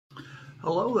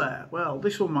Hello there. Well,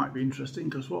 this one might be interesting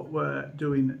because what we're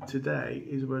doing today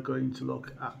is we're going to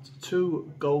look at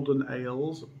two golden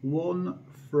ales, one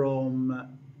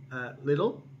from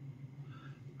Lidl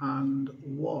and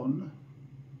one,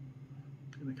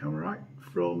 get the camera right,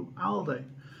 from Aldi.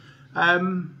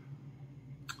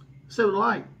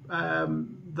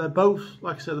 They're both,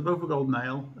 like I said, they're both a golden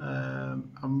ale.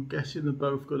 I'm guessing they're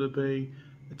both going to be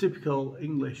a typical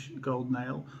English golden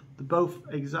ale. They're both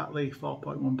exactly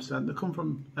 4.1%. They come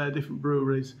from different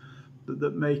breweries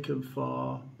that make them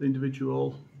for the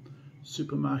individual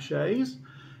supermarchés.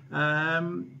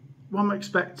 What I'm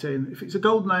expecting, if it's a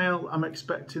golden ale, I'm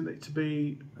expecting it to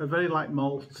be a very light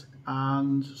malt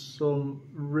and some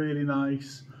really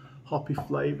nice hoppy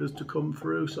flavours to come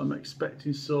through. So I'm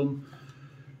expecting some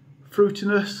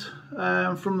fruitiness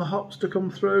from the hops to come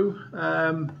through.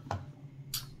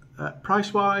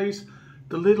 Price wise,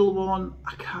 the Lidl one,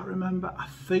 I can't remember, I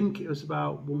think it was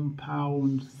about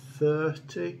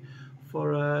 £1.30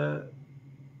 for a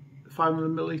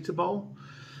 500ml bowl.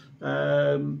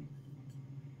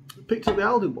 Picked up the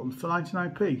Aldi one for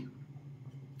 99p.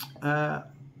 I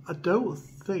don't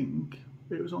think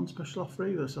it was on special offer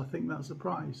either, so I think that's the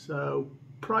price. So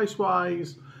price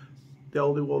wise, the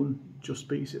Aldi one just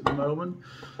beats it at the moment.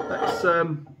 Let's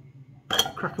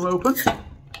crack them open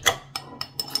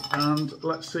and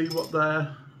let's see what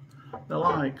they're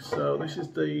like. So this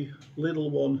is the Lidl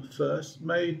one first,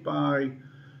 made by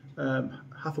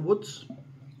Hatherwoods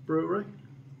Brewery.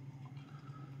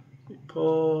 It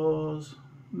pours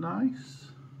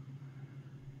nice.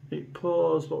 It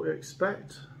pours what we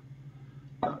expect.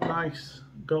 That nice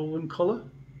golden colour,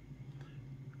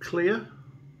 clear,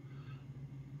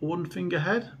 one finger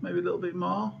head, maybe a little bit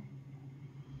more.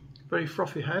 Very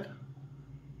frothy head.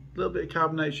 A little bit of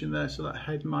carbonation there, so that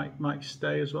head might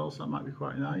stay as well, so that might be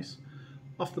quite nice.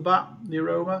 Off the bat, the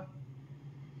aroma,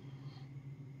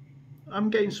 I'm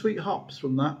getting sweet hops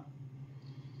from that,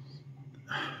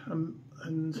 and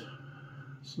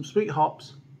some sweet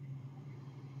hops.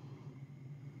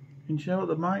 And you know what,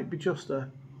 there might be just a,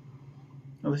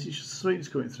 now this is just sweetness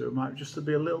coming through, it might just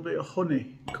be a little bit of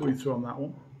honey coming through on that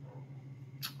one.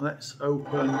 Let's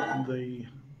open the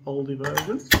Aldi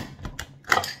version.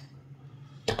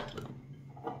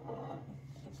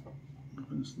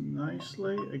 Opens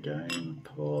nicely. Again,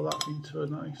 pour that into a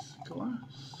nice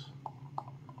glass.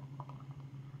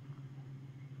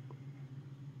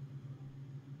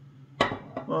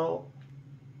 Well,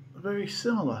 very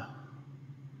similar.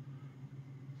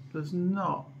 There's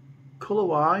not,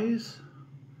 colour-wise,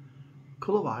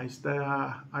 they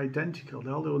are identical.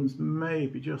 The other ones may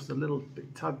be just a little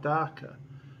bit tad darker.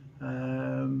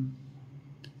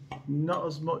 Not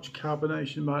as much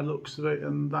carbonation by the looks of it,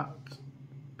 and that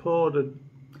poured a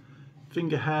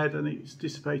finger head and it's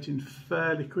dissipating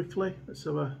fairly quickly. Let's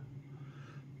have a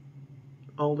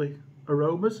Aldi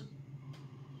aromas.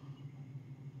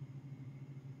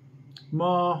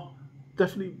 More,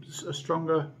 definitely a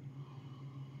stronger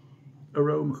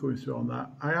aroma coming through on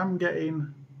that. I'm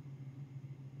getting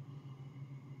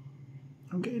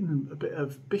a bit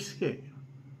of biscuit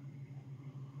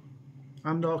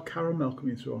and or caramel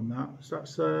coming through on that. So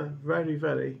that's a very,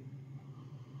 very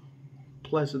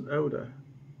pleasant odour.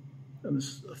 And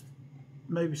there's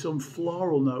maybe some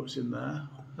floral notes in there.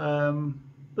 A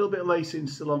little bit of lacing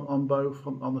still on both,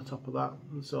 on the top of that.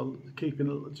 So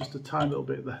keeping just a tiny little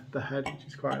bit of the head, which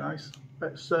is quite nice.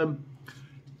 Let's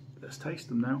taste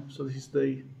them now. So this is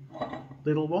the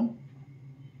Lidl one.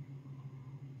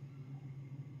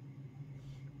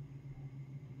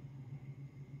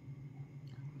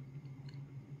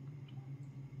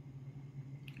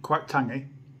 Quite tangy.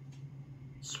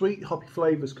 Sweet hoppy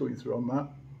flavours coming through on that.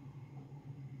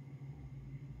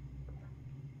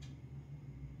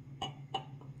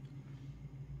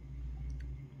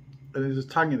 And there's a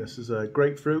tanginess, there's a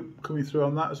grapefruit coming through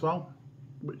on that as well,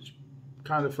 which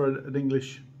kind of for an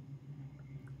English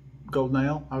golden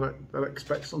ale, I'd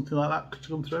expect something like that to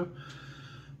come through.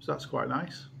 So that's quite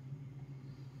nice.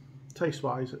 Taste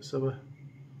wise, let's have a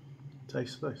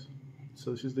taste of this.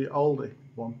 So this is the Aldi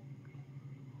one.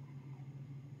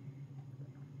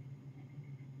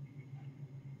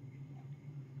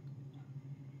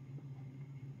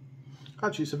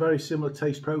 Actually, it's a very similar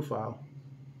taste profile.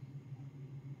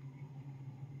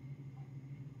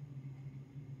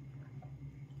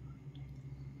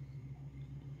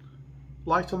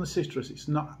 Light on the citrus, it's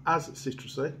not as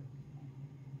citrusy.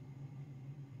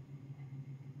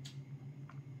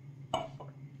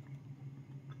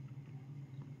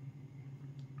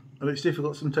 And it's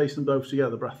difficult to taste them both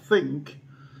together, but I think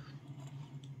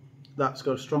that's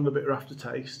got a stronger bit of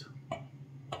aftertaste.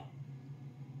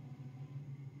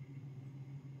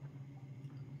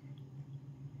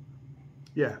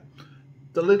 yeah,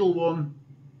 the Lidl one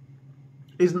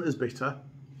isn't as bitter,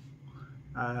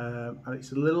 and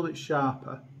it's a little bit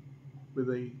sharper with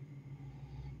the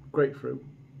grapefruit.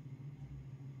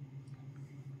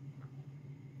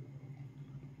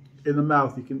 In the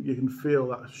mouth, you can feel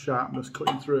that sharpness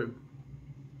cutting through.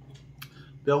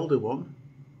 The Aldi one,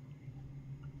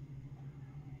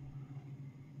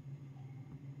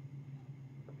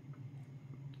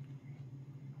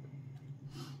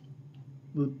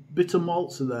 the bitter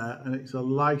malts are there, and it's a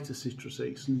lighter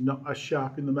citrusy. It's not as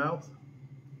sharp in the mouth.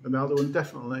 And the other one,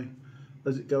 definitely,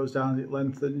 as it goes down, as it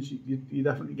lengthens, you're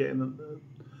definitely getting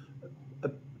a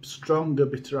stronger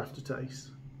bitter aftertaste,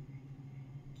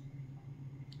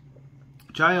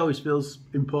 which I always feels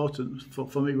important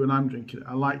for me when I'm drinking it.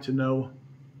 I like to know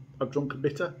I've drunk a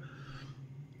bitter,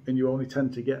 and you only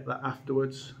tend to get that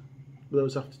afterwards,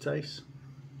 those aftertastes.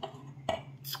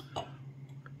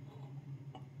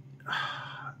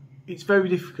 It's very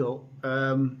difficult.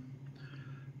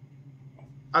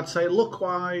 I'd say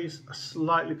look-wise, I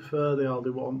slightly prefer the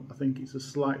Aldi one. I think it's a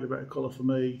slightly better colour for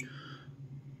me.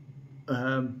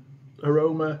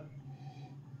 Aroma,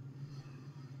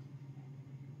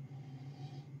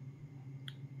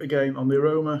 again on the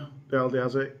aroma, the Aldi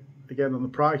has it. Again on the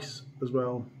price as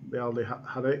well, the Aldi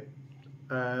had it.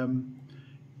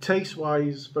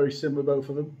 Taste-wise, very similar, both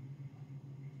of them.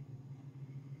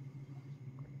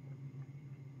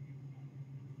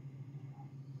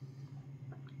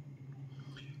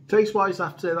 Taste-wise, I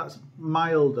have to say that's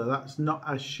milder. That's not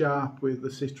as sharp with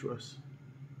the citrus,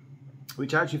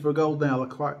 which actually for a golden ale I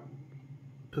quite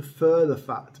prefer the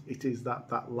fact it is that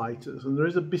lighter. And there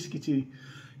is a biscuity,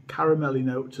 caramelly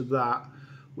note to that,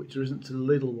 which there isn't to the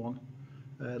Lidl one.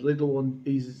 Lidl one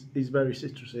is very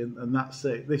citrusy, and that's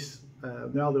it. This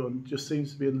the other one just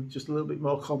seems to be just a little bit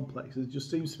more complex. There just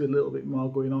seems to be a little bit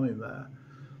more going on in there,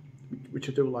 which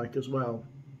I do like as well.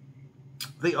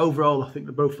 I think overall, I think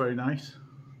they're both very nice.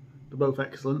 They're both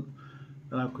excellent,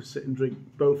 and I could sit and drink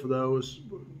both of those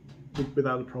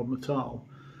without a problem at all.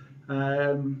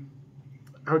 I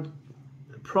would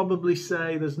probably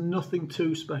say there's nothing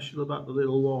too special about the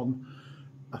Lidl one.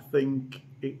 I think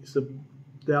the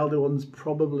Aldi one's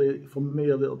probably, for me,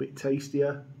 a little bit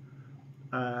tastier,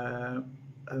 and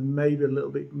maybe a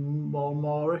little bit more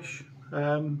moreish.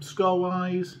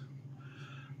 Score-wise,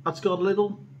 I'd score the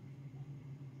Lidl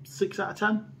 6 out of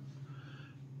 10.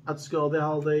 I'd score the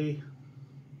Aldi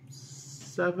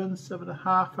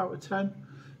 7.5 out of 10.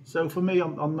 So for me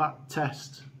on that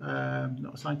test,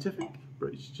 not scientific,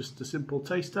 but it's just a simple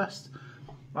taste test,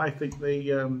 I think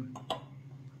the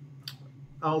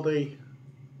Aldi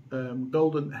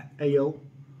Golden Ale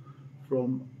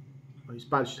from, it's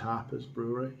badged Harper's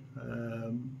Brewery,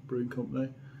 Brewing Company,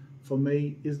 for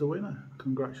me is the winner.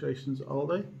 Congratulations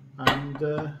Aldi,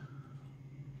 and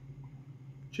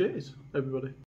cheers everybody.